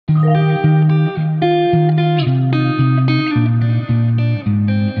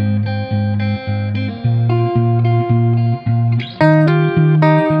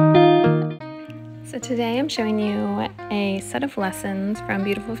set of lessons from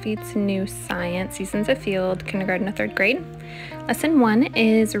Beautiful Feet's new science, Seasons Afield, kindergarten to 3rd grade. Lesson 1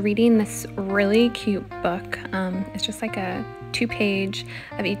 is reading this really cute book. It's just like a 2-page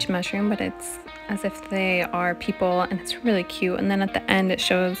of each mushroom, but it's as if they are people, and it's really cute. And then at the end it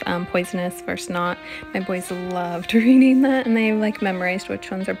shows poisonous versus not. My boys loved reading that, and they like memorized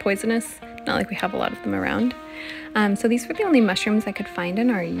which ones are poisonous. Not like we have a lot of them around. So these were the only mushrooms I could find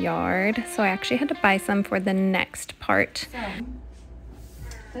in our yard, so I actually had to buy some for the next part. So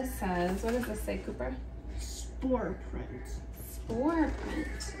this says, what does this say, Cooper? Spore print. Spore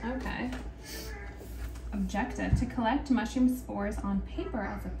print, okay. Objective, to collect mushroom spores on paper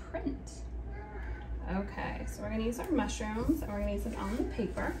as a print. Okay, so we're gonna use our mushrooms and we're gonna use it on the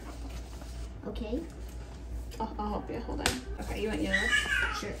paper. Okay. I'll help you, hold on. Okay, you want yellow?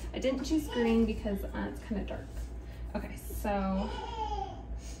 Sure. I didn't choose green because it's kind of dark. Okay, so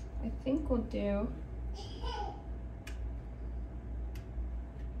I think we'll do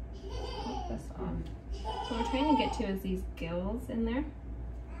this off. So what we're trying to get to is these gills in there.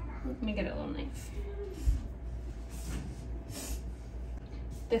 Let me get a little knife.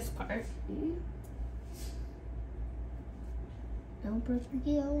 This part. Don't break the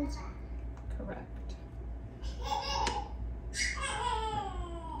gills. Correct.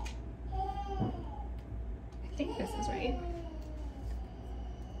 I think this is right.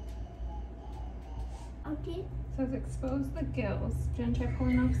 Okay. So it's expose the gills. Do you want to try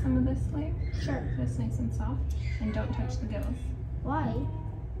pulling off some of this layer? Sure. So it's nice and soft. And don't touch the gills. Why?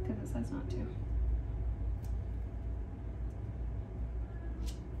 Because it says not to. You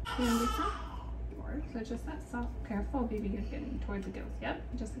want to do some? So just that soft, careful, baby, you're getting towards the gills. Yep,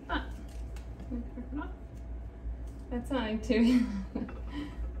 just like that. It off. That's fine too.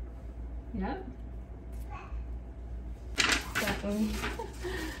 Yep. That one.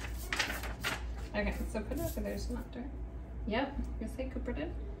 Okay, so put it over there so not dirt. Yep, just like Cooper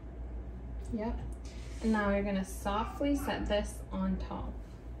did. Yep. And now you're gonna softly set this on top.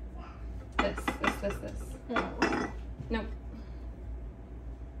 This. No. Nope.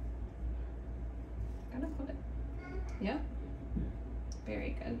 Gotta hold it. Yep.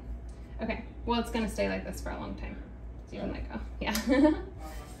 Very good. Okay, well it's gonna stay like this for a long time. So you can let go. Yeah.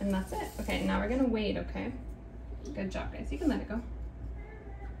 And that's it. Okay, now we're gonna wait, okay? Good job, guys. You can let it go.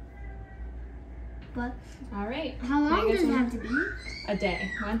 But all right. how long does it have to be? A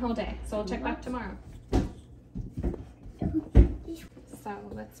day. 1 whole day. So we'll check back tomorrow. So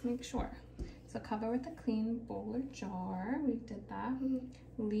let's make sure. So cover with a clean bowl or jar. We did that.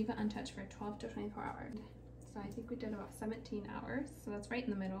 Leave it untouched for 12 to 24 hours. So I think we did about 17 hours. So that's right in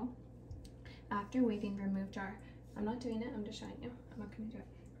the middle. After waiting, remove jar. I'm not doing it. I'm just showing you. I'm not going to do it.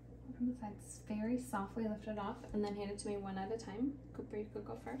 From the sides, very softly lift it off and then hand it to me one at a time. Cooper, you could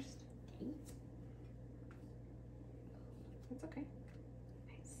go first. Okay. That's okay.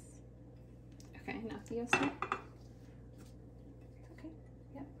 Nice. Okay, now Theo's turn. It's okay.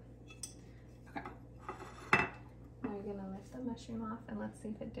 Yep. Okay. Now you're gonna lift the mushroom off and let's see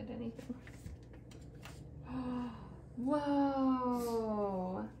if it did anything.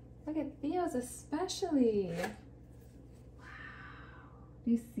 Whoa! Look at Theo's especially. Wow.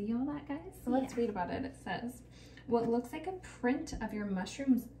 Do you see all that, guys? So let's read about it. It says, what looks like a print of your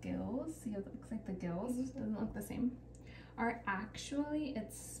mushroom's gills, see how it looks like the gills? Doesn't look the same. Are actually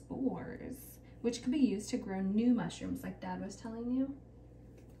its spores, which could be used to grow new mushrooms like Dad was telling you,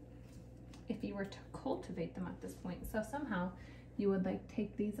 if you were to cultivate them at this point. So somehow you would like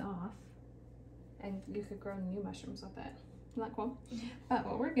take these off and you could grow new mushrooms with it. Isn't that cool? But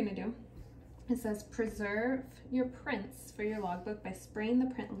what we're gonna do, it says preserve your prints for your logbook by spraying the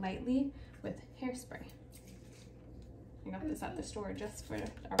print lightly with hairspray. I got this at the store just for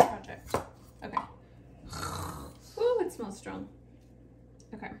our project. Okay. Ooh, it smells strong.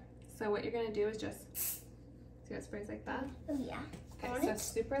 Okay, so what you're gonna do is just, see how it sprays like that? Oh yeah. Okay, so it's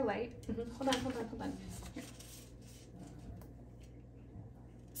super light. Hold on. Here.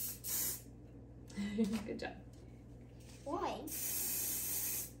 Good job. Why?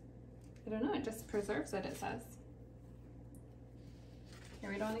 I don't know, it just preserves it, it says.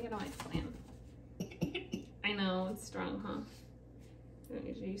 Here, we don't want to get on my plant. I know, it's strong, huh? I don't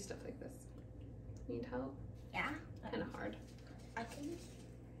usually use stuff like this. Need help? Yeah. Kind of hard. I can.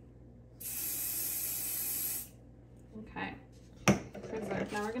 Okay.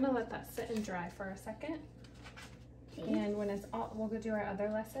 Preserve. Now we're gonna let that sit and dry for a second. Okay. And when it's all, we'll go do our other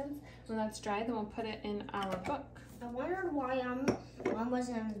lessons. When that's dry, then we'll put it in our book. I wondered why mine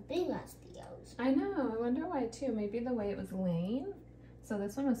wasn't as big as Theo's. I know. I wonder why too. Maybe the way it was laying. So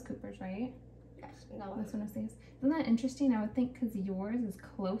this one was Cooper's, right? Yes. No. This one was Theo's. Isn't that interesting? I would think because yours is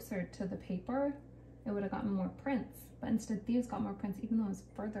closer to the paper it would have gotten more prints. But instead, Theo's got more prints, even though it was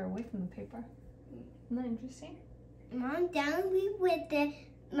further away from the paper. Isn't that interesting? Mom, down with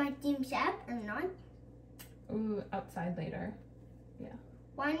my team's app or not? Ooh, outside later. Yeah.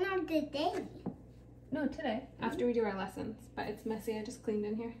 Why not today? No, today, after we do our lessons. But it's messy, I just cleaned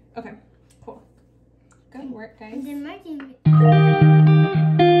in here. Okay, cool. Good work, guys. And then my team.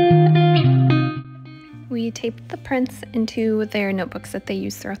 We taped the prints into their notebooks that they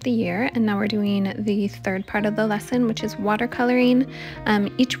use throughout the year, and now we're doing the third part of the lesson, which is watercoloring.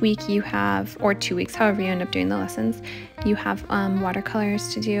 Each week you have, or 2 weeks, however you end up doing the lessons, you have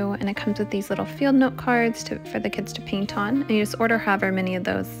watercolors to do, and it comes with these little field note cards for the kids to paint on, and you just order however many of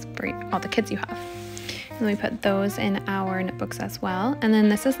those for all the kids you have. And we put those in our notebooks as well. And then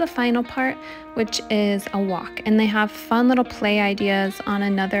this is the final part, which is a walk, and they have fun little play ideas. On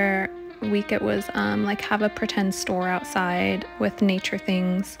another week it was like have a pretend store outside with nature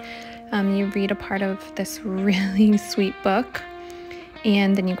things. You read a part of this really sweet book,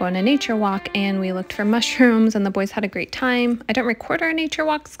 and then you go on a nature walk, and we looked for mushrooms, and the boys had a great time. I don't record our nature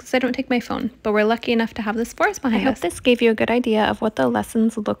walks because I don't take my phone, but we're lucky enough to have this forest behind us. I hope this gave you a good idea of what the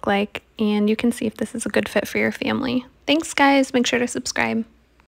lessons look like, and you can see if this is a good fit for your family. Thanks guys, make sure to subscribe.